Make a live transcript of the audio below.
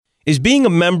Is being a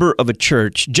member of a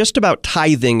church just about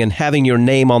tithing and having your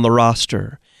name on the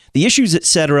roster? The Issues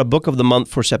Etc. Book of the Month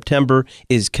for September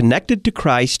is Connected to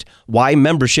Christ, Why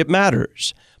Membership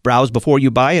Matters. Browse before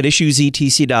you buy at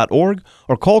issuesetc.org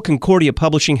or call Concordia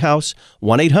Publishing House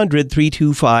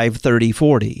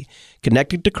 1-800-325-3040.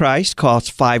 Connected to Christ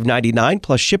costs $5.99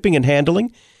 plus shipping and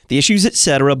handling. The Issues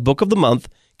Etc. Book of the Month,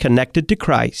 Connected to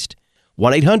Christ,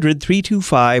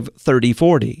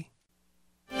 1-800-325-3040.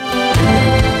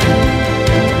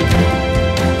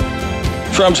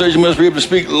 Trump says you must be able to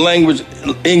speak language,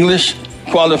 English,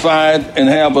 qualified, and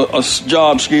have a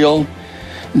job skill.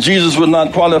 Jesus would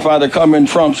not qualify to come in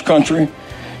Trump's country.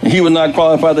 He would not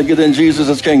qualify to get in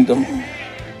Jesus' kingdom.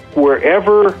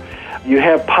 Wherever you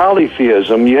have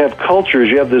polytheism, you have cultures,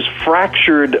 you have this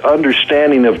fractured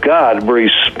understanding of God where he's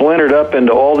splintered up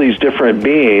into all these different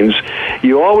beings,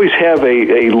 you always have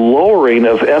a lowering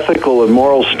of ethical and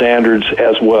moral standards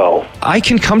as well. I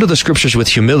can come to the scriptures with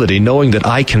humility, knowing that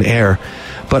I can err,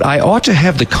 but I ought to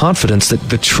have the confidence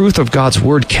that the truth of God's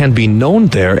word can be known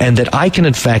there and that I can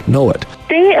in fact know it.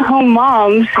 Stay-at-home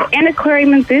moms and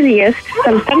aquarium enthusiasts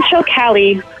from Central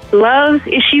Cali loves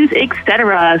Issues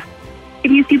Etc.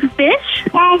 Can you see the fish?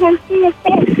 Yeah, I can see the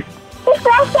fish. It's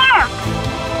right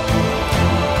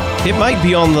there. It might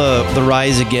be on the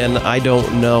rise again. I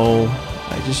don't know.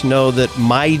 I just know that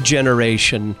my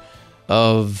generation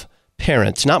of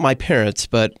parents, not my parents,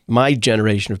 but my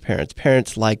generation of parents,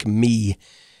 parents like me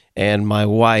and my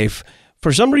wife,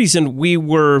 for some reason we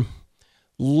were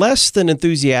less than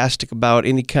enthusiastic about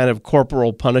any kind of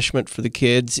corporal punishment for the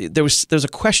kids. There's a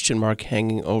question mark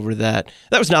hanging over that.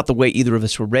 That was not the way either of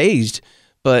us were raised,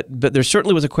 but there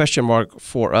certainly was a question mark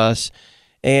for us.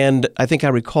 And I think I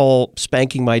recall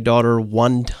spanking my daughter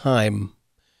one time,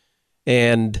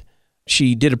 and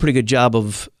she did a pretty good job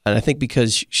of, and I think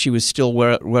because she was still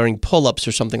wearing pull-ups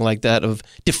or something like that, of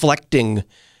deflecting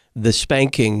the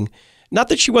spanking. Not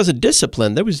that she wasn't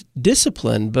disciplined. There was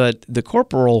discipline, but the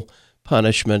corporal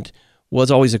punishment was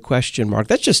always a question mark.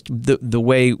 That's just the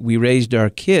way we raised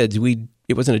our kids.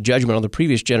 It wasn't a judgment on the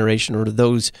previous generation or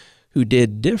those who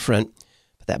did different.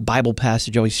 But that Bible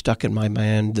passage always stuck in my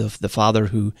mind, the father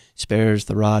who spares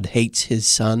the rod hates his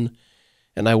son.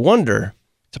 And I wonder,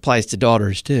 it applies to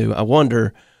daughters too, I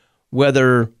wonder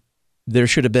whether there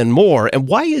should have been more. And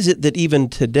why is it that even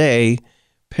today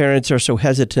parents are so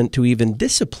hesitant to even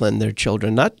discipline their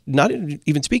children? Not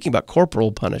even speaking about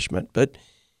corporal punishment, but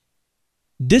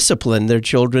discipline their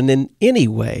children in any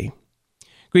way.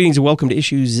 Greetings and welcome to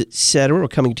Issues Etc. We're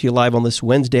coming to you live on this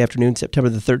Wednesday afternoon, September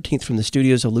the 13th, from the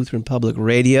studios of Lutheran Public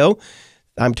Radio.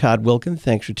 I'm Todd Wilkin.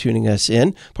 Thanks for tuning us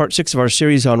in. Part 6 of our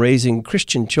series on raising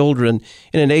Christian children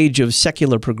in an age of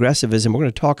secular progressivism. We're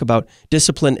going to talk about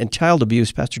discipline and child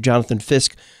abuse. Pastor Jonathan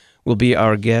Fisk will be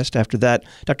our guest. After that,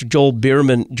 Dr. Joel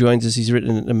Bierman joins us. He's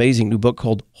written an amazing new book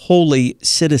called Holy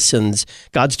Citizens,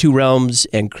 God's Two Realms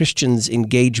and Christians'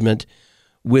 Engagement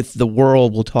with the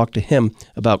World. We'll talk to him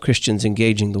about Christians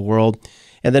engaging the world.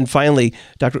 And then finally,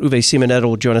 Dr. Uwe Simonetto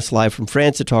will join us live from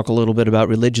France to talk a little bit about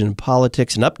religion and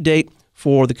politics, an update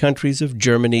for the countries of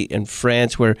Germany and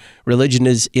France, where religion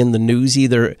is in the news,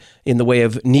 either in the way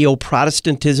of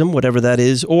neo-Protestantism, whatever that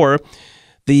is, or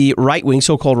the right-wing,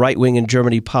 so-called right-wing in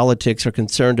Germany politics are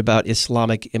concerned about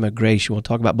Islamic immigration. We'll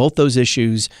talk about both those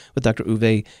issues with Dr.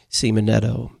 Uwe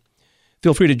Simonetto.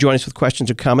 Feel free to join us with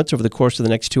questions or comments over the course of the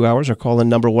next 2 hours. Our call-in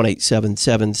number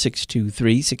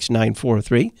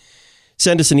 1-877-623-6943.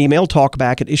 Send us an email,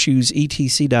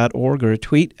 talkback@issuesetc.org, or a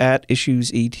tweet at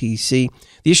issuesetc.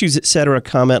 The Issues Etc.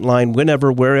 comment line,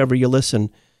 whenever, wherever you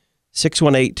listen,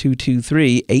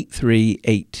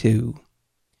 618-223-8382.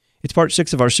 It's part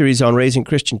 6 of our series on raising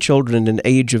Christian children in an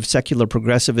age of secular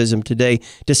progressivism. Today,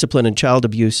 discipline and child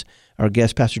abuse. Our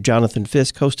guest, Pastor Jonathan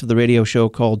Fisk, host of the radio show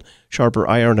called Sharper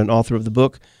Iron and author of the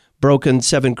book, Broken,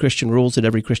 7 Christian Rules That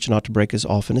Every Christian Ought to Break as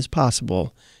Often as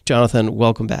Possible. Jonathan,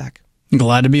 welcome back.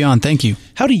 Glad to be on. Thank you.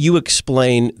 How do you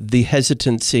explain the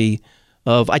hesitancy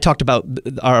of, I talked about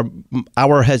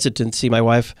our hesitancy, my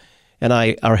wife and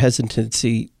I, our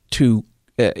hesitancy to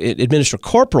administer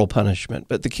corporal punishment,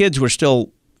 but the kids were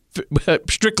still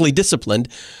strictly disciplined.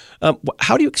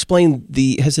 How do you explain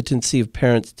the hesitancy of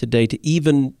parents today to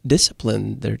even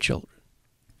discipline their children?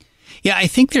 Yeah, I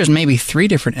think there's maybe 3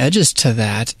 different edges to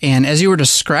that. And as you were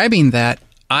describing that,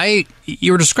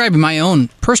 you were describing my own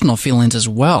personal feelings as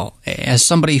well, as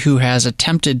somebody who has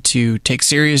attempted to take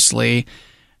seriously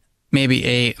maybe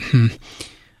a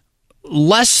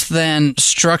less than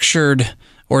structured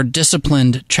or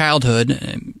disciplined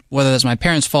childhood. Whether that's my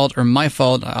parents' fault or my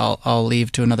fault, I'll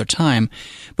leave to another time.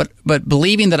 But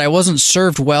believing that I wasn't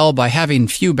served well by having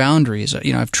few boundaries.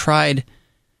 I've tried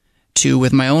to,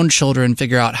 with my own children,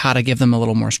 figure out how to give them a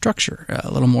little more structure,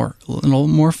 a little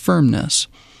more firmness.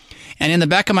 And in the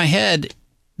back of my head,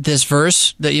 this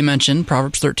verse that you mentioned,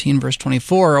 Proverbs 13, verse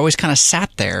 24, always kind of sat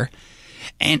there.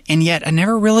 And yet I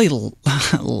never really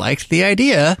liked the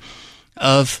idea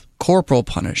of corporal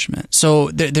punishment. So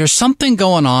there's something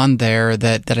going on there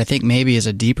that I think maybe is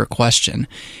a deeper question.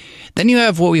 Then you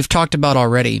have what we've talked about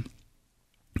already,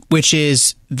 which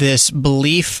is this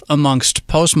belief amongst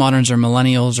postmoderns or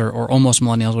millennials or almost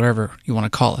millennials, whatever you want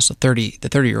to call us, the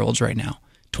 30-year-olds right now,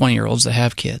 20-year-olds that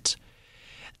have kids.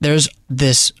 There's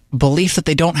this belief that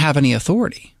they don't have any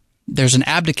authority. There's an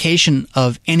abdication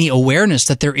of any awareness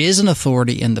that there is an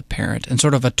authority in the parent and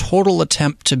sort of a total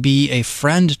attempt to be a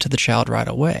friend to the child right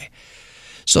away.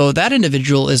 So that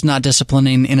individual is not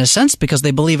disciplining in a sense because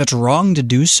they believe it's wrong to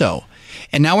do so.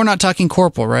 And now we're not talking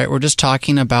corporal, right? We're just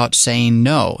talking about saying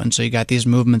no. And so you got these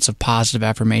movements of positive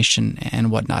affirmation and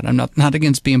whatnot. I'm not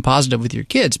against being positive with your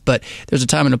kids, but there's a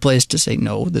time and a place to say,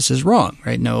 no, this is wrong,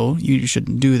 right? No, you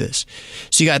shouldn't do this.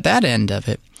 So you got that end of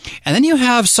it. And then you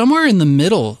have somewhere in the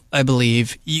middle, I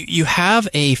believe, you have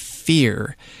a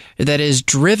fear that is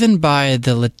driven by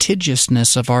the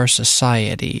litigiousness of our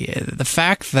society. The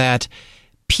fact that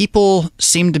people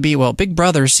seem to be, Big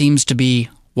Brother seems to be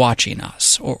watching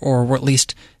us, or at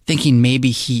least thinking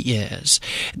maybe he is.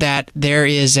 That there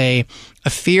is a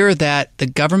fear that the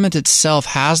government itself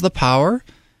has the power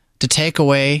to take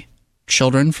away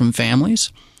children from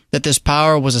families, that this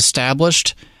power was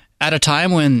established at a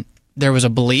time when there was a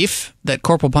belief that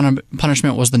corporal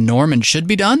punishment was the norm and should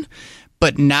be done,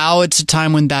 but now it's a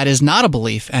time when that is not a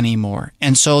belief anymore.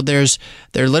 And so there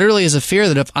literally is a fear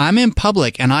that if I'm in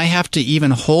public and I have to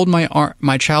even hold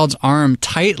my child's arm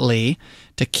tightly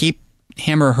to keep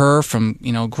him or her from,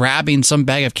 grabbing some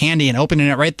bag of candy and opening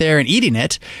it right there and eating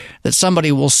it, that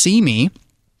somebody will see me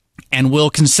and will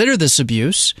consider this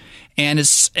abuse. And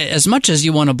it's, as much as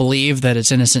you want to believe that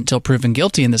it's innocent till proven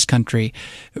guilty in this country,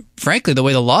 frankly, the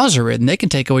way the laws are written, they can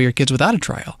take away your kids without a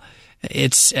trial.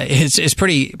 It's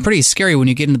pretty scary when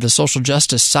you get into the social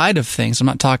justice side of things. I'm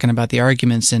not talking about the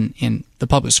arguments in the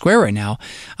public square right now.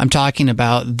 I'm talking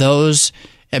about those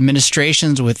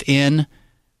administrations within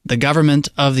the government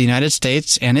of the United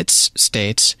States and its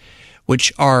states,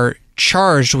 which are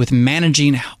charged with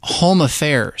managing home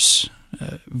affairs,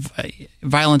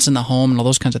 violence in the home and all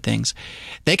those kinds of things.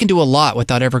 They can do a lot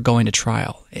without ever going to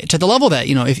trial. To the level that,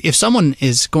 if someone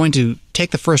is going to take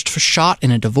the first shot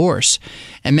in a divorce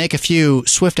and make a few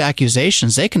swift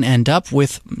accusations, they can end up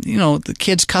with, the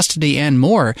kid's custody and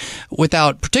more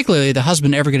without particularly the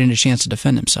husband ever getting a chance to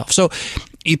defend himself. So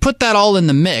you put that all in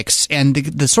the mix and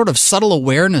the sort of subtle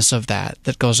awareness of that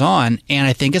goes on, and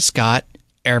I think it's got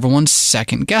everyone's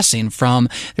second guessing, from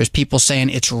there's people saying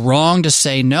it's wrong to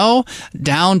say no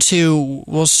down to,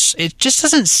 it just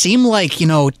doesn't seem like,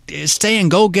 stay and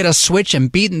go get a switch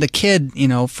and beating the kid,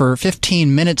 for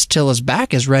 15 minutes till his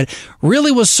back is red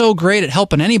really was so great at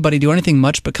helping anybody do anything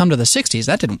much but come to the 60s.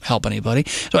 That didn't help anybody.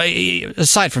 So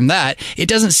aside from that, it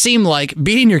doesn't seem like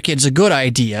beating your kid's a good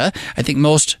idea. I think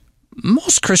most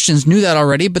Christians knew that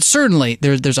already, but certainly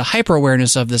there's a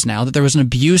hyper-awareness of this now, that there was an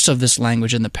abuse of this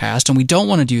language in the past, and we don't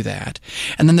want to do that.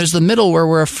 And then there's the middle where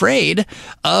we're afraid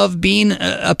of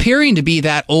appearing to be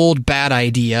that old bad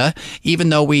idea, even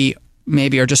though we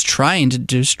maybe are just trying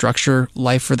to structure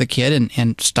life for the kid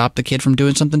and stop the kid from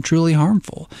doing something truly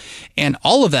harmful. And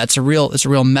all of that's it's a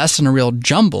real mess and a real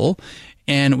jumble.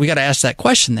 And we got to ask that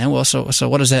question then. Well, so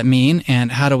what does that mean,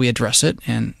 and how do we address it,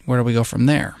 and where do we go from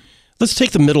there? Let's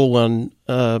take the middle one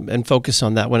and focus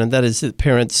on that one, and that is that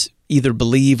parents either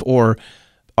believe or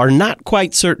are not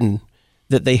quite certain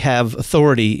that they have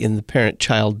authority in the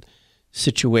parent-child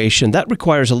situation. That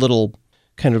requires a little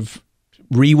kind of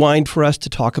rewind for us to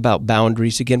talk about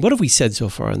boundaries again. What have we said so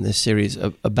far in this series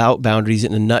about boundaries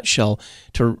in a nutshell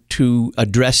to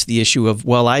address the issue of,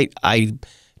 I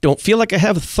don't feel like I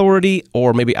have authority,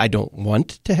 or maybe I don't want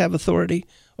to have authority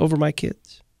over my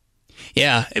kids?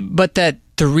 Yeah, but that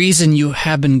the reason you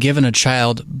have been given a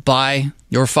child by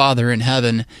your Father in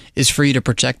heaven is for you to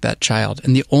protect that child.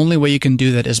 And the only way you can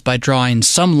do that is by drawing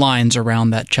some lines around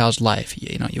that child's life.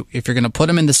 If you're going to put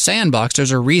them in the sandbox,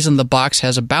 there's a reason the box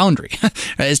has a boundary.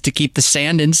 Right? It's to keep the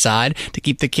sand inside, to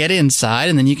keep the kid inside,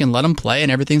 and then you can let them play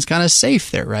and everything's kind of safe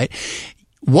there, right?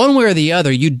 One way or the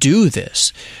other, you do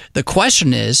this. The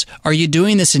question is, are you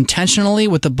doing this intentionally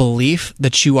with the belief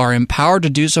that you are empowered to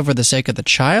do so for the sake of the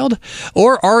child?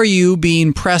 Or are you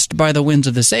being pressed by the winds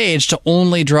of this age to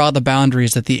only draw the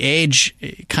boundaries that the age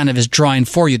kind of is drawing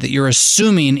for you, that you're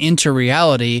assuming into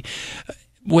reality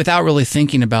without really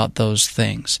thinking about those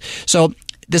things? So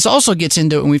this also gets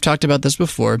into, and we've talked about this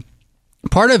before,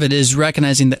 part of it is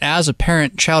recognizing that as a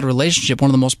parent-child relationship, one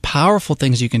of the most powerful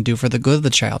things you can do for the good of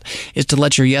the child is to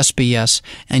let your yes be yes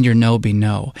and your no be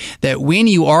no. That when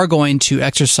you are going to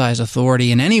exercise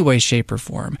authority in any way, shape, or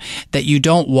form, that you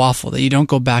don't waffle, that you don't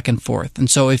go back and forth. And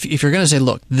so if you're going to say,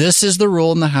 look, this is the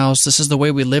rule in the house, this is the way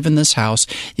we live in this house,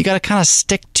 you got to kind of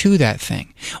stick to that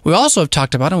thing. We also have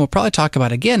talked about, and we'll probably talk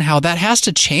about again, how that has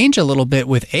to change a little bit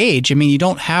with age. I mean, you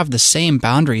don't have the same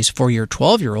boundaries for your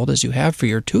 12-year-old as you have for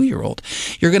your 2-year-old.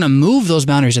 You're going to move those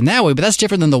boundaries in that way, but that's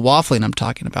different than the waffling I'm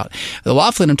talking about. The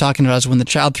waffling I'm talking about is when the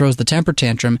child throws the temper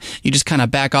tantrum, you just kind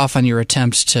of back off on your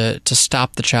attempts to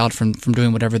stop the child from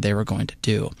doing whatever they were going to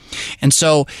do. And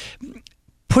so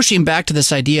pushing back to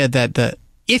this idea that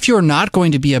if you're not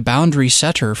going to be a boundary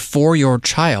setter for your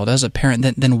child as a parent,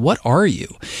 then what are you?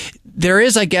 There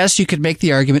is, I guess, you could make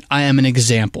the argument, I am an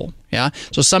example. Yeah.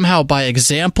 So somehow by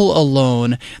example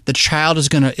alone, the child is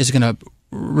gonna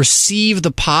receive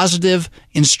the positive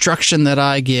instruction that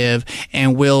I give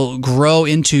and will grow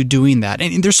into doing that.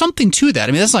 And there's something to that.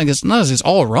 I mean, it's not as it's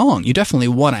all wrong. You definitely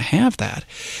want to have that.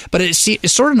 But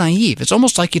it's sort of naive. It's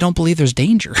almost like you don't believe there's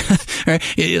danger, right?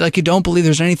 Like you don't believe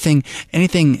there's anything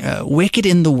wicked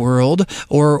in the world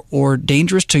or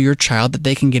dangerous to your child that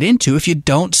they can get into if you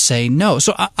don't say no.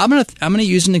 So I'm gonna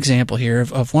use an example here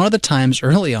of one of the times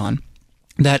early on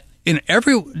that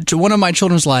to one of my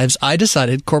children's lives, I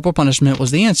decided corporal punishment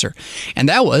was the answer. And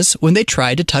that was when they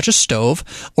tried to touch a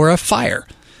stove or a fire.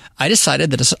 I decided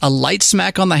that a light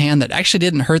smack on the hand that actually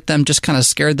didn't hurt them, just kind of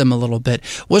scared them a little bit,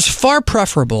 was far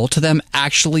preferable to them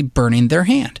actually burning their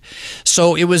hand.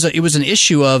 So it was an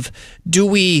issue of, do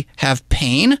we have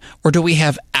pain or do we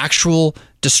have actual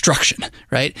destruction,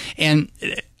 right? And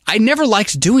I never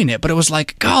liked doing it, but it was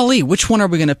like, golly, which one are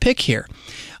we going to pick here?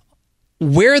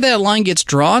 Where that line gets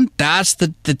drawn, that's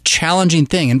the challenging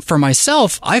thing. And for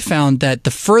myself, I found that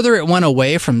the further it went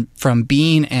away from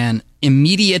being an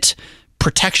immediate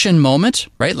protection moment,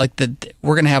 right? Like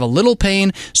we're going to have a little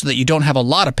pain so that you don't have a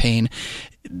lot of pain.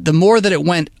 The more that it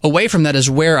went away from that is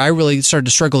where I really started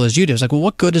to struggle as you did. I was like, well,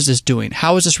 what good is this doing?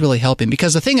 How is this really helping?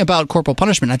 Because the thing about corporal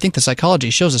punishment, I think the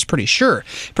psychology shows us pretty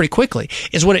quickly,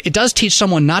 is what it does teach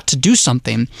someone not to do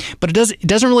something, but it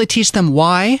doesn't really teach them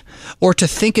why or to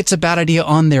think it's a bad idea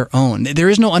on their own. There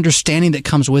is no understanding that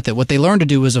comes with it. What they learn to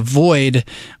do is avoid,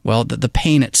 well, the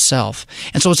pain itself.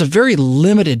 And so it's a very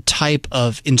limited type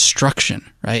of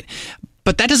instruction, right?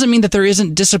 But that doesn't mean that there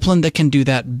isn't discipline that can do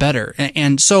that better.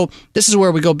 And so this is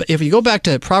where we go. If you go back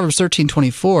to Proverbs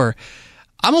 13:24,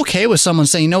 I'm okay with someone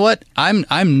saying, you know what, I'm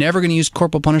never going to use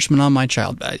corporal punishment on my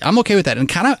child. I'm okay with that.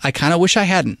 And I kind of wish I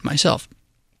hadn't myself.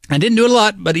 I didn't do it a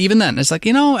lot, but even then, it's like,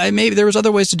 maybe there was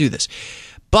other ways to do this.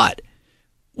 But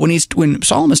when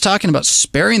Solomon's talking about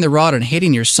sparing the rod and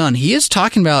hating your son, he is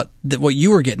talking about what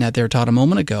you were getting at there, Todd, a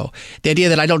moment ago. The idea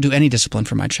that I don't do any discipline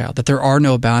for my child, that there are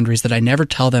no boundaries, that I never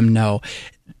tell them no.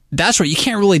 That's where you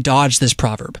can't really dodge this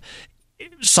proverb.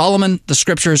 Solomon, the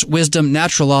scriptures, wisdom,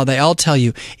 natural law, they all tell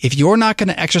you, if you're not going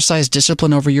to exercise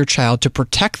discipline over your child to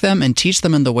protect them and teach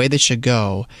them in the way they should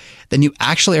go, then you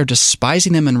actually are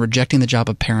despising them and rejecting the job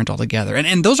of parent altogether.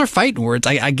 And those are fighting words.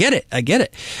 I get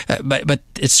it. But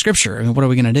it's scripture. I mean, what are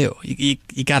we going to do?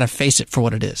 You got to face it for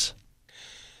what it is.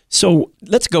 So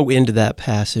let's go into that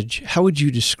passage. How would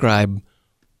you describe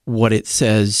what it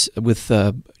says with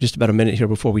just about a minute here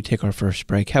before we take our first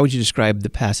break? How would you describe the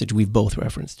passage we've both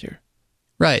referenced here?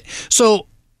 Right. So,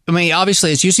 I mean,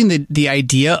 obviously it's using the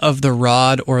idea of the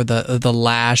rod or the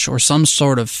lash or some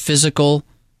sort of physical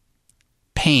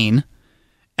pain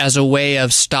as a way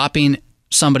of stopping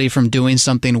somebody from doing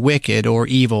something wicked or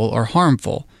evil or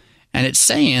harmful. And it's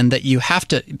saying that you have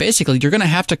to, basically, you're going to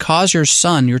have to cause your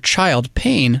son, your child,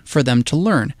 pain for them to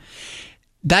learn.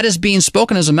 That is being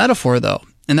spoken as a metaphor, though.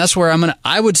 And that's where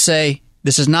I would say,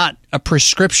 this is not a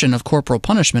prescription of corporal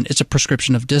punishment. It's a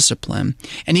prescription of discipline.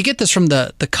 And you get this from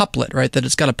the couplet, right? That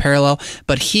it's got a parallel.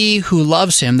 But he who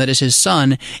loves him, that is his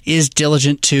son, is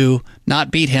diligent to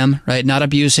not beat him, right? Not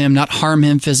abuse him, not harm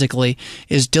him physically,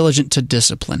 is diligent to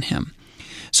discipline him.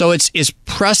 So it's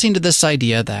pressing to this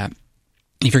idea that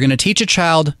if you're going to teach a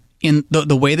child in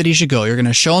the way that he should go, you're going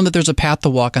to show him that there's a path to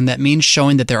walk on. That means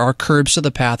showing that there are curbs to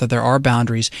the path, that there are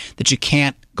boundaries that you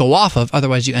can't go off of.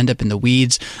 Otherwise, you end up in the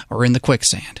weeds or in the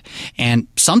quicksand. And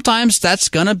sometimes that's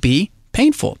going to be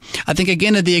painful. I think,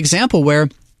 again, of the example where,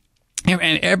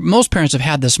 and most parents have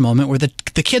had this moment where the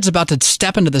kid's about to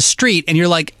step into the street and you're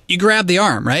like, you grab the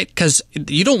arm, right? Because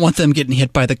you don't want them getting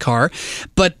hit by the car.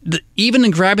 But even in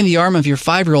grabbing the arm of your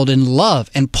 5-year-old in love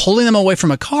and pulling them away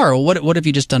from a car, what have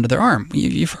you just done to their arm?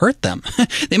 You've hurt them.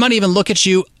 They might even look at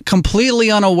you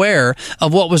completely unaware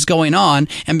of what was going on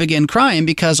and begin crying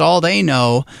because all they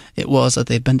know it was that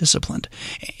they've been disciplined.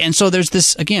 And so there's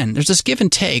this give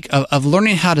and take of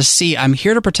learning how to see, I'm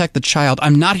here to protect the child.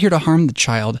 I'm not here to harm the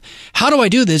child. How do I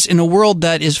do this in a world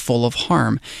that is full of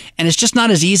harm? And it's just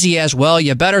not as easy as, well,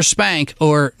 you better spank,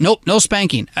 or nope, no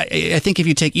spanking. I think if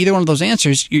you take either one of those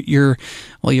answers, you're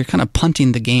kind of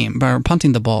punting the game, or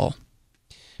punting the ball.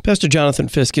 Pastor Jonathan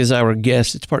Fisk is our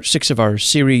guest. It's part 6 of our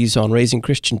series on raising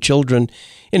Christian children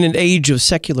in an age of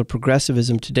secular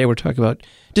progressivism. Today we're talking about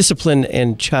discipline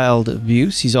and child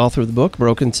abuse. He's author of the book,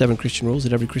 Broken 7 Christian Rules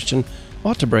That Every Christian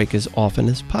Ought to Break as Often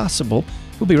as Possible.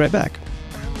 We'll be right back.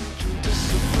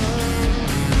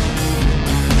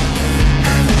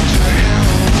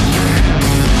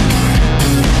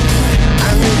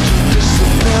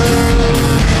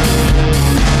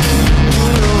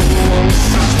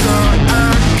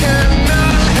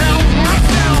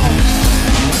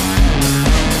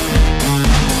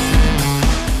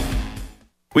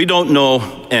 We don't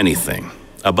know anything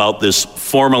about this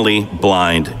formerly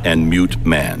blind and mute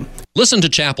man. Listen to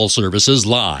chapel services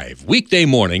live, weekday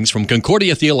mornings from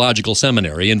Concordia Theological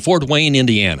Seminary in Fort Wayne,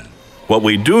 Indiana. What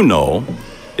we do know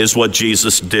is what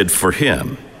Jesus did for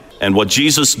him. And what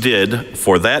Jesus did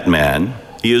for that man,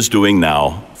 he is doing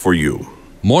now for you.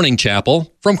 Morning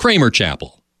Chapel from Kramer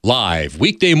Chapel. Live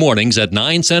weekday mornings at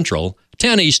 9 Central,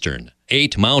 10 Eastern,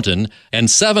 8 Mountain,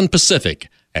 and 7 Pacific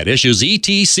at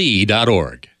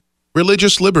issuesetc.org.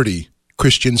 Religious liberty,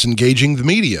 Christians engaging the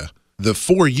media, the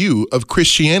For You of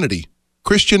Christianity,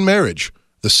 Christian marriage,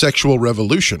 the sexual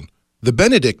revolution, the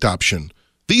Benedict option.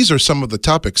 These are some of the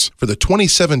topics for the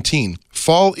 2017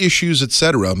 Fall Issues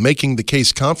Etc. Making the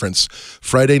Case Conference,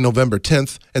 Friday, November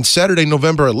 10th and Saturday,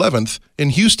 November 11th in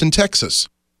Houston, Texas.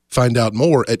 Find out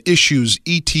more at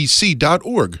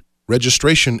issuesetc.org.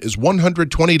 Registration is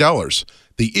 $120.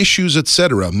 The Issues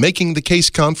Etc. Making the Case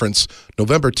Conference,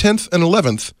 November 10th and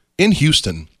 11th in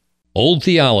Houston. Old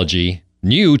theology,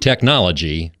 new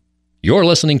technology. You're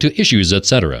listening to Issues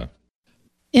Etc.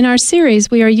 In our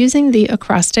series, we are using the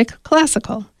acrostic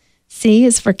classical. C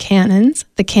is for canons,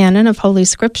 the canon of Holy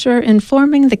Scripture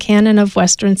informing the canon of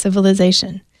Western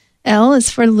civilization. L is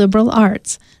for liberal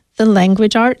arts, the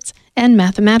language arts and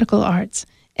mathematical arts.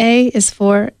 A is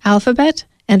for alphabet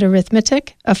and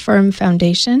arithmetic, a firm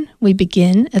foundation. We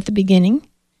begin at the beginning.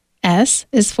 S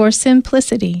is for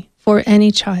simplicity, for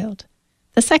any child.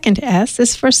 The second S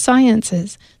is for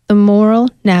sciences, the moral,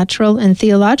 natural, and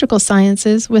theological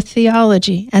sciences with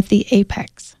theology at the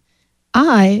apex.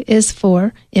 I is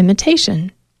for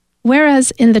imitation.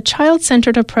 Whereas in the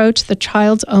child-centered approach, the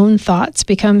child's own thoughts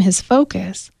become his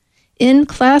focus, in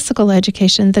classical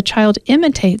education, the child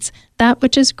imitates that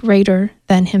which is greater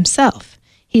than himself.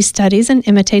 He studies and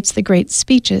imitates the great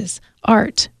speeches,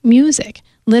 art, music,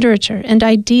 literature, and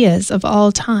ideas of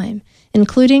all time,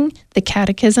 including the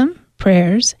catechism,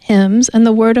 prayers, hymns, and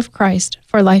the word of Christ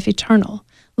for life eternal.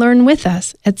 Learn with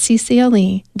us at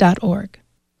ccle.org.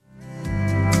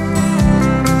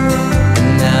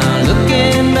 Now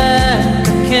looking back,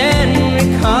 I can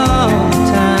recall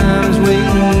times we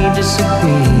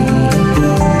disagreed,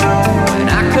 when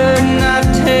I could not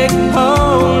take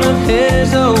hold of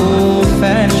his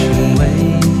old-fashioned ways.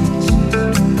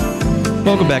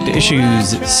 Welcome back to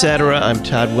Issues Etc. I'm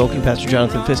Todd Wilkin. Pastor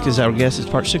Jonathan Fisk is our guest. It's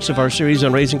part 6 of our series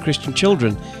on raising Christian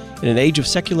children in an age of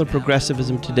secular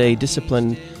progressivism today,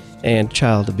 discipline and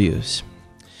child abuse.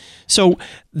 So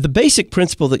the basic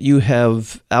principle that you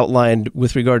have outlined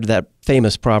with regard to that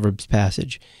famous Proverbs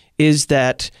passage is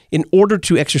that in order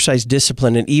to exercise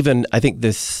discipline, and even I think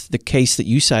the case that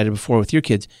you cited before with your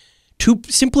kids, to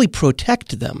simply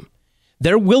protect them,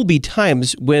 there will be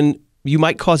times when you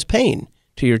might cause pain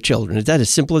to your children. Is that as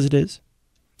simple as it is?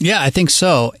 Yeah, I think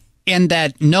so. And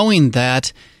that knowing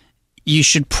that you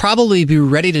should probably be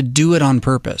ready to do it on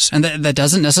purpose. And that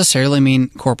doesn't necessarily mean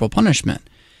corporal punishment.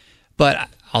 But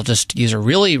I'll just use a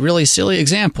really, really silly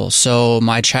example. So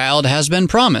my child has been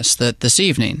promised that this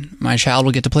evening my child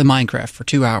will get to play Minecraft for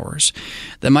 2 hours.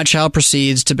 Then my child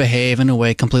proceeds to behave in a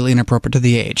way completely inappropriate to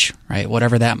the age, right?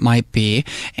 Whatever that might be.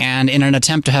 And in an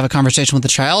attempt to have a conversation with the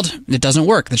child, it doesn't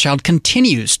work. The child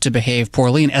continues to behave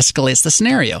poorly and escalates the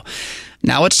scenario.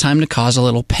 Now it's time to cause a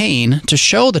little pain to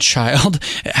show the child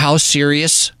how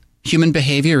serious human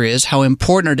behavior is, how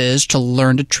important it is to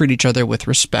learn to treat each other with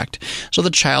respect. So the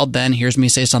child then hears me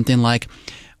say something like,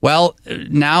 well,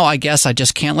 now I guess I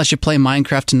just can't let you play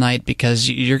Minecraft tonight because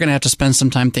you're going to have to spend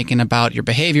some time thinking about your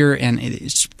behavior, and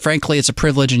frankly, it's a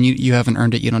privilege and you haven't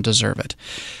earned it, you don't deserve it.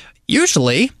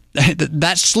 Usually,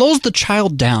 that slows the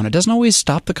child down. It doesn't always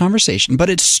stop the conversation, but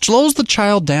it slows the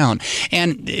child down.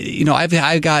 And,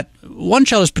 I've got one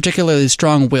child who's particularly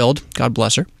strong-willed, God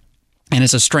bless her, and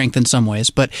it's a strength in some ways,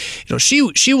 but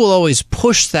she will always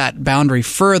push that boundary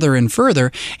further and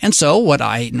further. And so what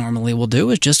I normally will do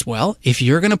is just, if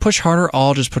you're going to push harder,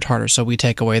 I'll just push harder. So we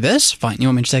take away this. Fine. You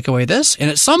want me to take away this? And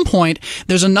at some point,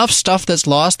 there's enough stuff that's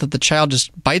lost that the child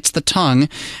just bites the tongue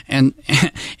and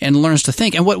learns to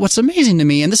think. And what's amazing to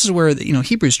me, and this is where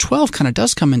Hebrews 12 kind of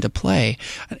does come into play.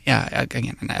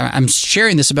 Again, I'm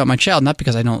sharing this about my child, not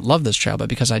because I don't love this child, but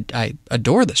because I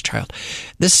adore this child.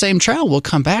 This same child will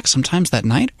come back sometimes that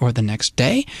night or the next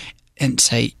day and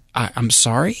say, I'm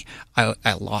sorry,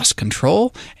 I lost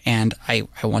control and I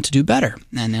want to do better.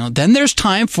 And then there's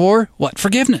time for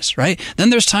forgiveness, right?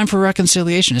 Then there's time for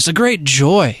reconciliation. It's a great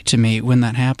joy to me when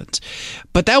that happens.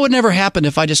 But that would never happen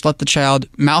if I just let the child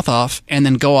mouth off and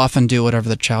then go off and do whatever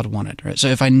the child wanted, right? So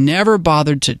if I never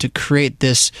bothered to create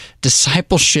this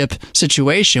discipleship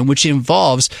situation, which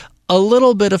involves a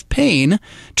little bit of pain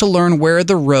to learn where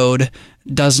the road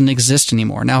doesn't exist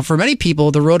anymore. Now, for many people,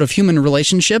 the road of human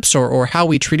relationships or how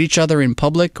we treat each other in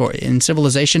public or in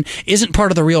civilization isn't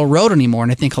part of the real road anymore.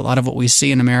 And I think a lot of what we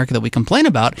see in America that we complain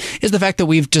about is the fact that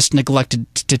we've just neglected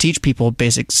to teach people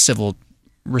basic civil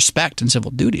respect and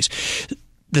civil duties.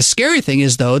 The scary thing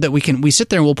is, though, that we sit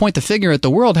there and we'll point the finger at the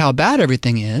world how bad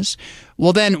everything is.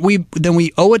 Well, then we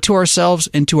owe it to ourselves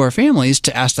and to our families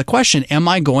to ask the question, am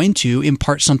I going to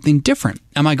impart something different?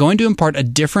 Am I going to impart a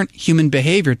different human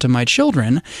behavior to my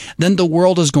children than the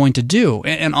world is going to do?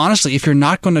 And honestly, if you're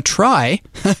not going to try,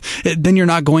 then you're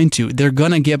not going to. They're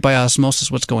going to get by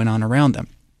osmosis what's going on around them.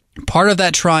 Part of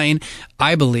that trying,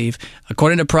 I believe,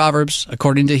 according to Proverbs,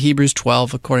 according to Hebrews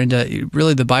 12, according to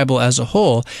really the Bible as a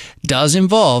whole, does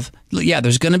involve,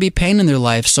 there's going to be pain in their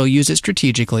life, so use it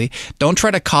strategically. Don't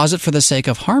try to cause it for the sake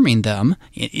of harming them.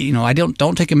 I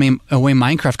don't take away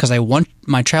Minecraft because I want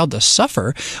my child to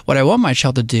suffer. What I want my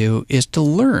child to do is to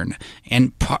learn.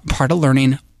 And part of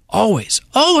learning always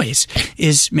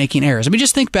is making errors. I mean,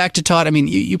 just think back to Todd. I mean,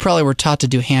 you probably were taught to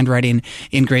do handwriting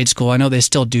in grade school. I know they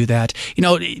still do that.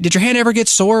 Did your hand ever get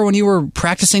sore when you were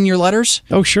practicing your letters?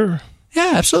 Oh, sure.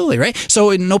 Yeah, absolutely, right?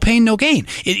 So no pain, no gain.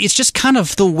 It's just kind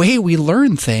of the way we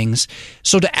learn things.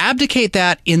 So to abdicate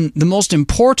that in the most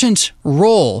important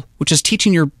role, which is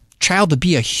teaching your child to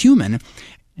be a human,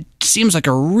 seems like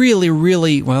a really,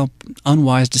 really,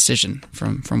 unwise decision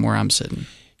from where I'm sitting.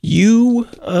 You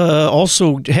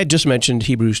also had just mentioned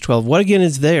Hebrews 12. What again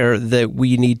is there that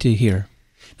we need to hear?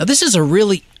 Now, this is a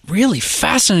really, really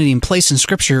fascinating place in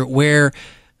Scripture where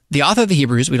the author of the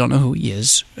Hebrews, we don't know who he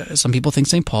is. Some people think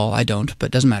St. Paul. I don't, but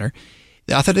it doesn't matter.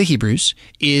 The author of the Hebrews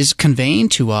is conveying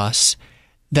to us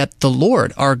that the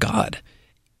Lord, our God,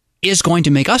 is going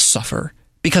to make us suffer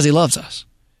because he loves us,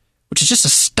 which is just a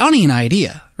stunning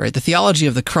idea, right? The theology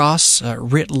of the cross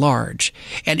writ large.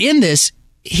 And in this,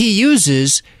 he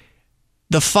uses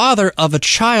the father of a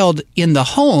child in the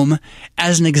home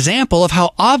as an example of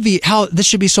how this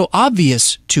should be so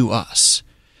obvious to us.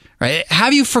 Right?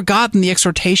 Have you forgotten the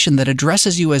exhortation that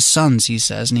addresses you as sons, he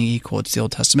says, and he quotes the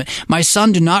Old Testament. My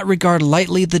son, do not regard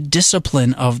lightly the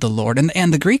discipline of the Lord.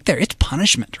 And the Greek there, it's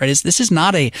punishment, right? This is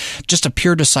not just a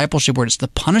pure discipleship word. It's the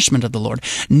punishment of the Lord.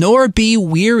 Nor be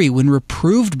weary when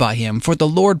reproved by him, for the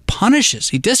Lord punishes,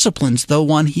 he disciplines the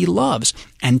one he loves,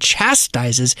 and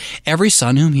chastises every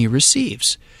son whom he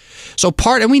receives. So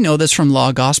and we know this from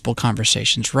law gospel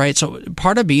conversations, right? So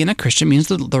part of being a Christian means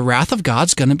that the wrath of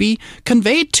God's going to be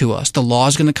conveyed to us. The law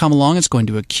is going to come along. It's going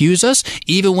to accuse us.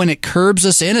 Even when it curbs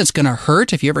us in, it's going to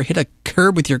hurt. If you ever hit a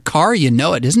curb with your car, you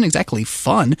know it isn't exactly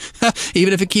fun,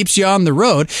 even if it keeps you on the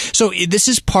road. So this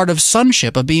is part of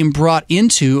sonship, of being brought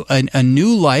into a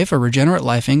new life, a regenerate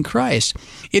life in Christ.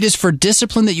 It is for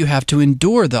discipline that you have to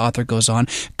endure, the author goes on.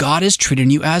 God is treating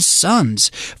you as sons.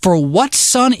 For what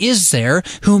son is there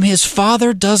whom his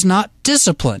father does not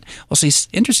discipline? Well, see,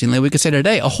 interestingly, we could say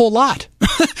today, a whole lot.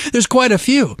 There's quite a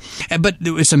few. But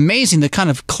it's amazing the kind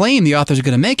of claim the authors are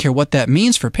going to make here, what that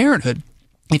means for parenthood.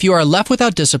 If you are left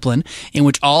without discipline, in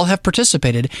which all have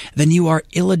participated, then you are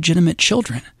illegitimate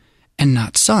children and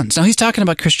not sons. Now, he's talking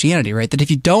about Christianity, right? That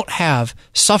if you don't have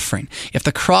suffering, if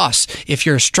the cross, if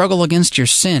your struggle against your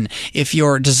sin, if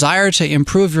your desire to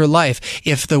improve your life,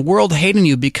 if the world hating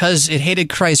you because it hated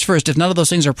Christ first, if none of those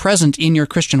things are present in your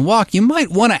Christian walk, you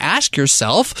might want to ask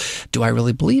yourself, do I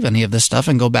really believe any of this stuff,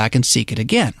 and go back and seek it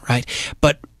again, right?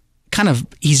 But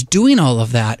he's doing all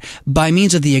of that by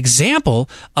means of the example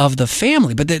of the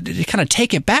family, but they kind of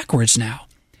take it backwards now.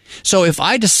 So if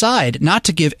I decide not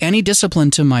to give any discipline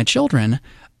to my children,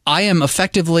 I am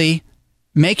effectively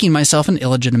making myself an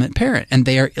illegitimate parent, and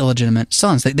they are illegitimate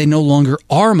sons. They no longer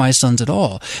are my sons at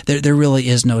all. There really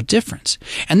is no difference.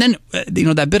 And then,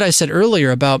 that bit I said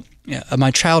earlier about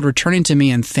my child returning to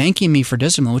me and thanking me for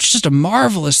discipline, which is just a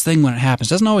marvelous thing when it happens.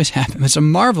 It doesn't always happen. It's a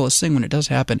marvelous thing when it does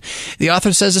happen. The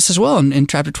author says this as well in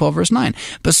chapter 12, verse 9.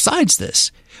 Besides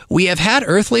this, we have had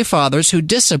earthly fathers who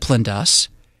disciplined us,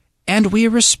 and we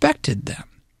respected them.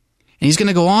 And he's going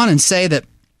to go on and say that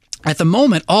at the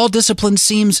moment, all discipline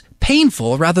seems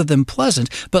painful rather than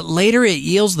pleasant, but later it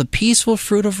yields the peaceful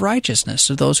fruit of righteousness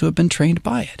to those who have been trained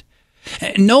by it.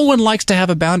 No one likes to have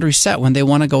a boundary set when they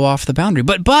want to go off the boundary.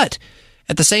 But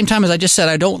at the same time, as I just said,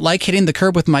 I don't like hitting the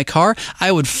curb with my car.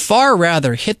 I would far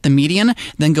rather hit the median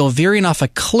than go veering off a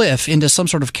cliff into some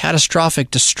sort of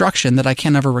catastrophic destruction that I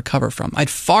can never recover from. I'd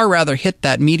far rather hit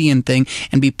that median thing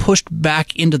and be pushed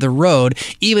back into the road,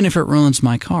 even if it ruins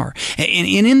my car. And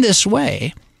in this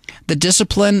way, the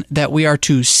discipline that we are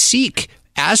to seek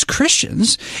as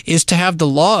Christians is to have the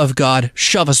law of God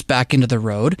shove us back into the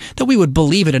road, that we would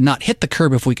believe it and not hit the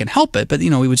curb if we can help it, but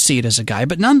we would see it as a guide.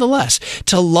 But nonetheless,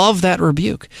 to love that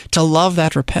rebuke, to love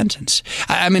that repentance.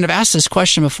 I mean, I've asked this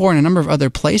question before in a number of other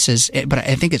places, but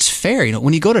I think it's fair.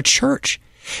 When you go to church,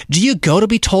 do you go to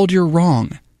be told you're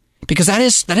wrong? Because that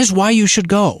is why you should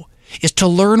go, is to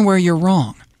learn where you're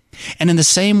wrong. And in the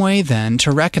same way, then,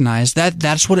 to recognize that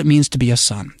that's what it means to be a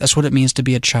son. That's what it means to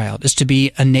be a child, is to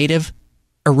be a native,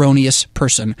 erroneous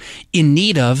person in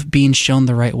need of being shown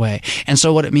the right way. And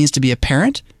so what it means to be a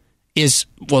parent is,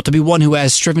 well, to be one who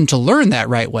has striven to learn that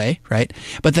right way, right?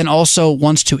 But then also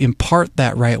wants to impart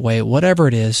that right way, whatever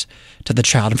it is, to the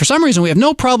child. And for some reason, we have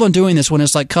no problem doing this when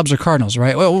it's like Cubs or Cardinals,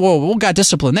 right? Well, we got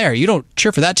discipline there. You don't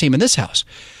cheer for that team in this house.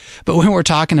 But when we're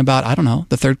talking about,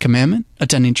 the third commandment,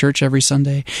 attending church every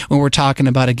Sunday, when we're talking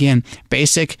about, again,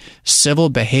 basic civil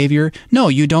behavior, no,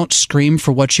 you don't scream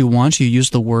for what you want. You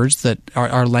use the words that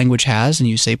our language has, and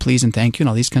you say please and thank you and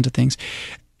all these kinds of things.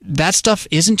 That stuff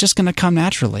isn't just going to come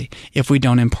naturally if we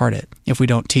don't impart it, if we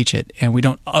don't teach it, and we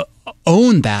don't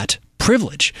own that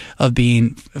privilege of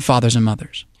being fathers and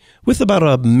mothers. With about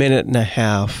a minute and a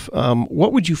half,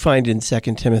 what would you find in 2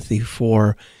 Timothy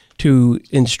 4 to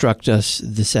instruct us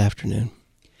this afternoon?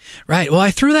 Right. Well,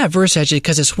 I threw that verse at you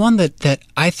because it's one that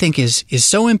I think is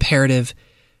so imperative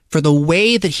for the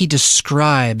way that he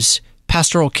describes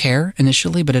pastoral care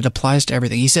initially, but it applies to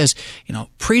everything. He says,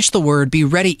 preach the word, be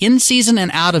ready in season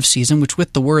and out of season, which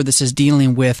with the word, this is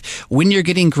dealing with when you're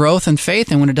getting growth and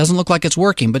faith and when it doesn't look like it's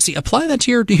working. But see, apply that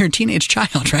to your teenage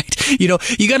child, right? You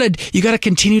gotta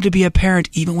continue to be a parent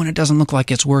even when it doesn't look like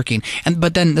it's working.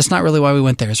 But then that's not really why we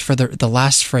went there. It's for the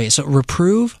last phrase. So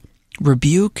reprove,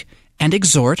 rebuke, and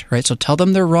exhort, right? So tell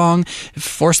them they're wrong,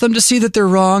 force them to see that they're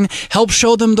wrong, help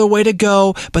show them the way to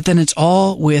go, but then it's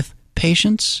all with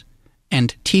patience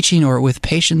and teaching, or with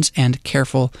patience and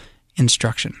careful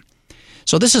instruction.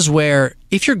 So this is where,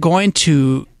 if you're going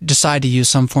to decide to use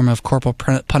some form of corporal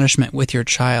punishment with your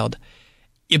child,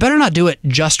 you better not do it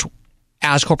just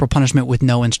as corporal punishment with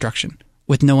no instruction,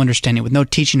 with no understanding, with no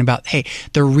teaching about, hey,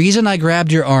 the reason I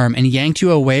grabbed your arm and yanked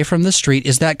you away from the street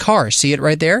is that car. See it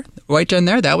right there? Right down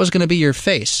there? That was going to be your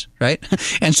face, right?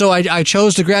 And so I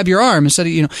chose to grab your arm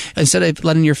instead of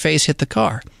letting your face hit the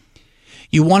car.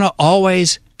 You want to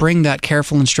always bring that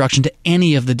careful instruction to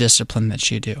any of the discipline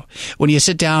that you do. When you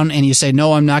sit down and you say,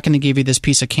 no, I'm not going to give you this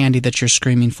piece of candy that you're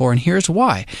screaming for, and here's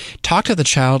why. Talk to the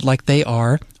child like they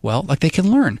are, like they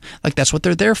can learn. Like that's what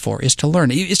they're there for, is to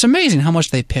learn. It's amazing how much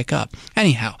they pick up.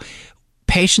 Anyhow,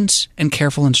 patience and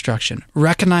careful instruction,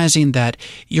 recognizing that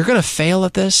you're going to fail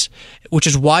at this, which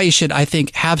is why you should, I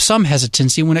think, have some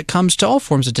hesitancy when it comes to all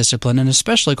forms of discipline, and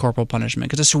especially corporal punishment,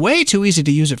 because it's way too easy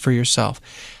to use it for yourself.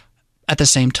 At the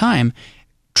same time,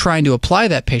 trying to apply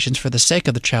that patience for the sake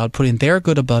of the child, putting their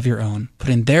good above your own,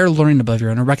 putting their learning above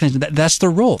your own, and recognizing that that's the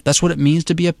role. That's what it means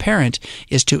to be a parent,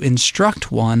 is to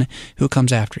instruct one who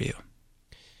comes after you.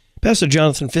 Pastor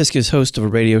Jonathan Fisk is host of a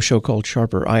radio show called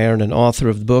Sharper Iron and author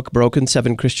of the book, Broken,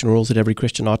 7 Christian Rules That Every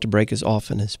Christian Ought to Break as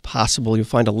Often as Possible. You'll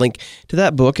find a link to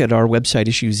that book at our website,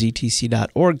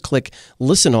 issuesetc.org. Click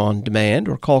Listen on Demand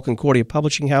or call Concordia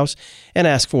Publishing House and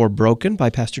ask for Broken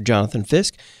by Pastor Jonathan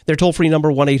Fisk. Their toll-free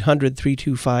number,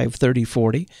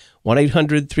 1-800-325-3040,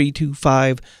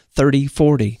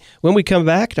 1-800-325-3040. When we come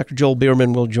back, Dr. Joel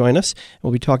Bierman will join us.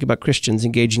 We'll be talking about Christians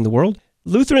engaging the world.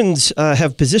 Lutherans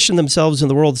have positioned themselves in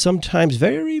the world sometimes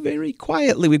very, very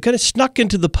quietly. We've kind of snuck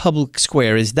into the public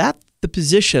square. Is that the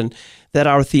position that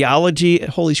our theology,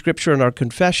 Holy Scripture, and our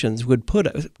confessions would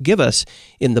give us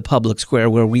in the public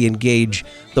square where we engage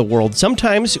the world?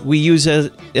 Sometimes we use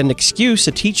an excuse,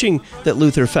 a teaching that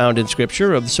Luther found in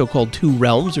Scripture of the so-called two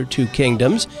realms or two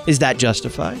kingdoms. Is that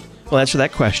justified? We'll answer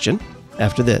that question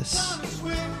after this.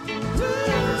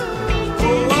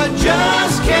 Oh, I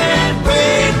just can't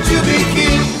wait to be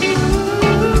king.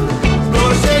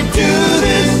 Don't say do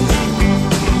this,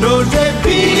 don't say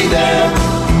be there,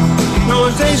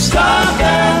 don't say stop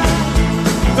there,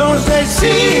 don't say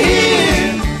see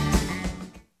here.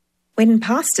 When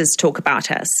pastors talk about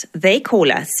us, they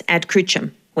call us ad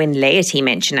crucem. When laity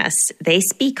mention us, they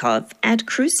speak of ad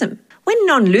crucem. When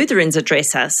non-Lutherans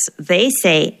address us, they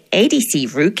say ADC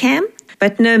Rucam.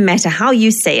 But no matter how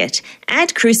you say it,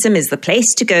 ad crucem is the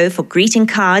place to go for greeting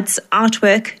cards,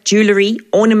 artwork, jewelry,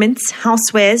 ornaments,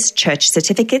 housewares, church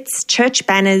certificates, church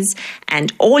banners,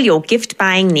 and all your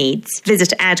gift-buying needs.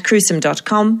 Visit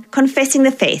adcrucem.com, confessing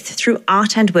the faith through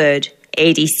art and word.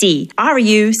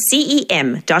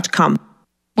 ADCRUCEM.com.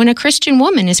 When a Christian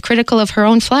woman is critical of her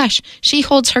own flesh, she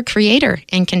holds her Creator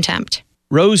in contempt.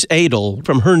 Rose Adel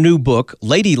from her new book,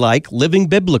 Ladylike Living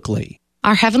Biblically.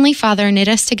 Our Heavenly Father knit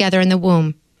us together in the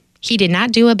womb. He did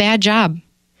not do a bad job.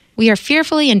 We are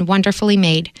fearfully and wonderfully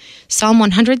made. Psalm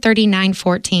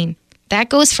 139:14. That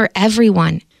goes for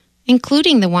everyone,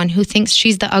 including the one who thinks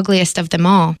she's the ugliest of them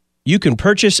all. You can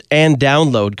purchase and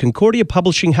download Concordia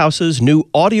Publishing House's new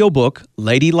audiobook,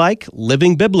 Ladylike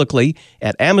Living Biblically,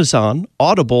 at Amazon,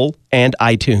 Audible, and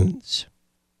iTunes.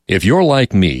 If you're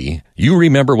like me, you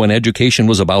remember when education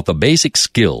was about the basic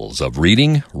skills of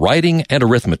reading, writing, and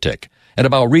arithmetic, and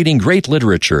about reading great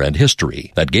literature and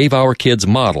history that gave our kids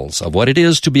models of what it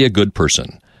is to be a good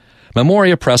person.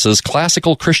 Memoria Press's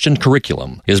classical Christian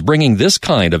curriculum is bringing this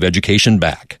kind of education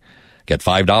back. Get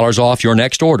 $5 off your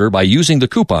next order by using the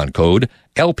coupon code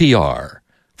LPR.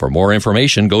 For more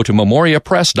information, go to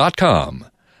memoriapress.com.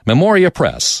 Memoria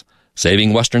Press,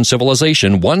 saving Western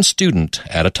civilization one student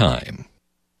at a time.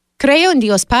 Creo en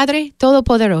Dios Padre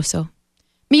Todopoderoso.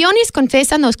 Millones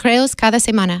confesan los credos cada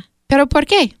semana. ¿Pero por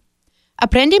qué?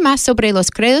 Aprende más sobre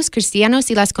los credos cristianos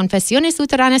y las confesiones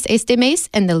luteranas este mes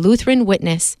en The Lutheran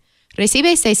Witness.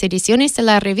 Recibe 6 ediciones de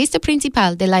la revista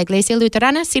principal de la Iglesia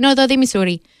Luterana Sínodo de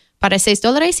Missouri para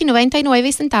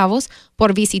 $6.99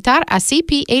 por visitar a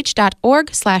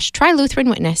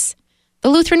cph.org/trylutheranwitness. The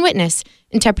Lutheran Witness,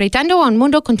 interpretando a un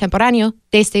mundo contemporáneo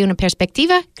desde una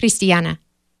perspectiva cristiana.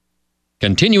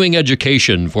 Continuing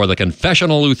education for the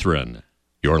Confessional Lutheran.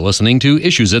 You're listening to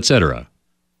Issues, Etc.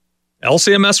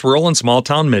 LCMS Rural and Small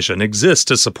Town Mission exists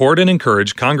to support and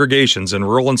encourage congregations in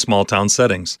rural and small town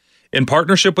settings. In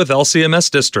partnership with LCMS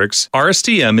districts,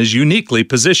 RSTM is uniquely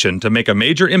positioned to make a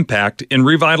major impact in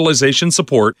revitalization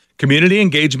support, community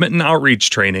engagement and outreach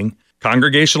training,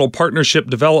 congregational partnership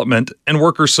development, and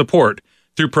worker support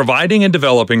through providing and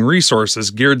developing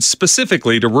resources geared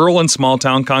specifically to rural and small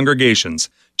town congregations.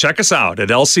 Check us out at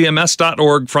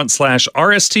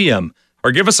lcms.org/RSTM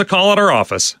or give us a call at our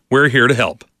office. We're here to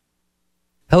help.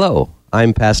 Hello,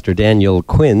 I'm Pastor Daniel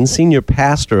Quinn, Senior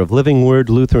Pastor of Living Word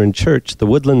Lutheran Church, The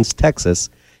Woodlands, Texas,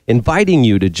 inviting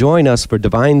you to join us for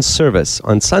divine service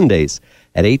on Sundays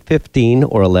at 8:15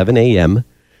 or 11 a.m.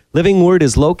 Living Word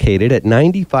is located at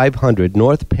 9500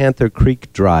 North Panther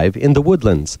Creek Drive in The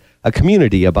Woodlands, a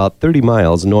community about 30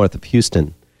 miles north of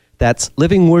Houston. That's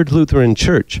Living Word Lutheran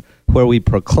Church, where we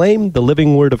proclaim the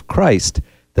living word of Christ,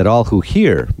 that all who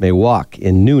hear may walk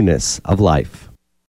in newness of life.